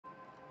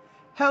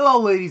Hello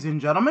ladies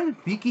and gentlemen,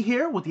 Vicky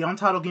here with the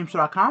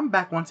UntitledGameShow.com,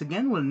 back once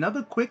again with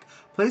another quick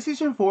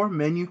PlayStation 4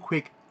 menu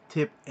quick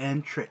tip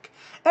and trick.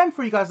 And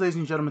for you guys ladies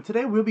and gentlemen,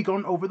 today we'll be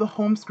going over the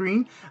home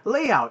screen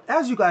layout.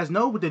 As you guys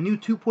know, with the new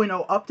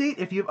 2.0 update,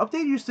 if you've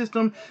updated your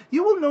system,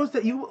 you will notice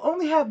that you will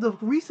only have the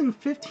recent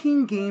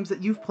 15 games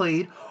that you've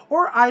played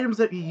or items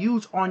that you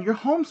use on your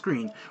home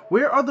screen.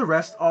 Where are the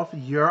rest of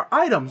your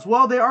items?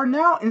 Well, they are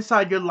now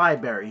inside your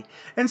library.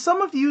 And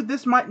some of you,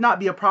 this might not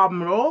be a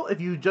problem at all.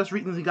 If you just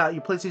recently got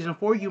your PlayStation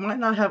 4, you might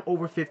not have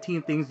over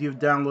 15 things you've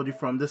downloaded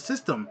from the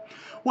system.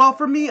 Well,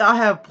 for me, I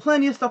have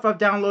plenty of stuff I've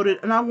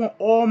downloaded, and I want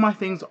all my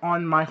things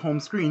on my home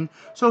screen.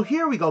 So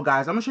here we go,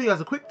 guys. I'm going to show you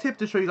guys a quick tip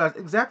to show you guys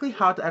exactly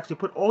how to actually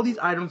put all these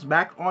items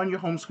back on your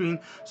home screen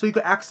so you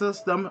can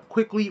access them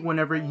quickly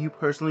whenever you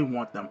personally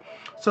want them.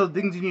 So the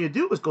things you need to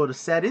do is go to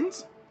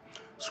Settings,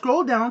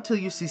 scroll down till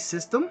you see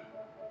System,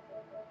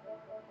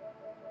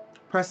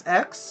 press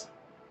X.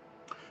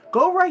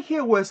 Go right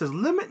here where it says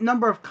limit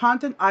number of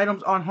content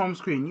items on home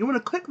screen. You want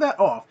to click that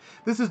off.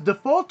 This is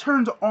default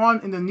turns on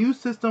in the new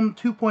system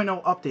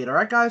 2.0 update.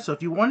 Alright guys, so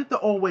if you want it the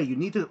old way, you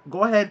need to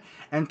go ahead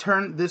and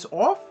turn this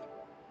off.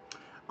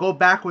 Go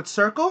back with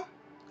circle.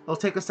 It'll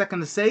take a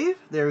second to save.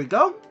 There we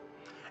go.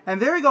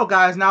 And there we go,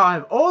 guys. Now I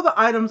have all the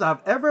items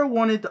I've ever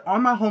wanted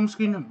on my home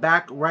screen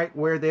back right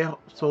where they're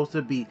supposed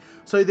to be.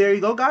 So there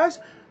you go, guys.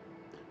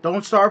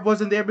 Don't Starve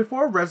wasn't there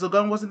before.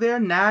 Resogun wasn't there.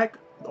 Nag.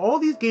 All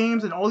these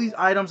games and all these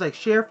items like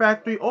Share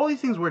Factory, all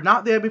these things were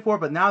not there before,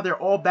 but now they're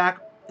all back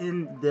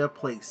in their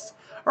place.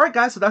 Alright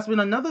guys, so that's been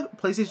another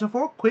PlayStation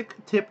 4 quick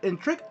tip and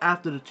trick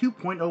after the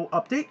 2.0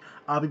 update.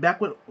 I'll be back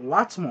with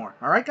lots more.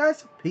 Alright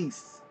guys,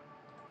 peace.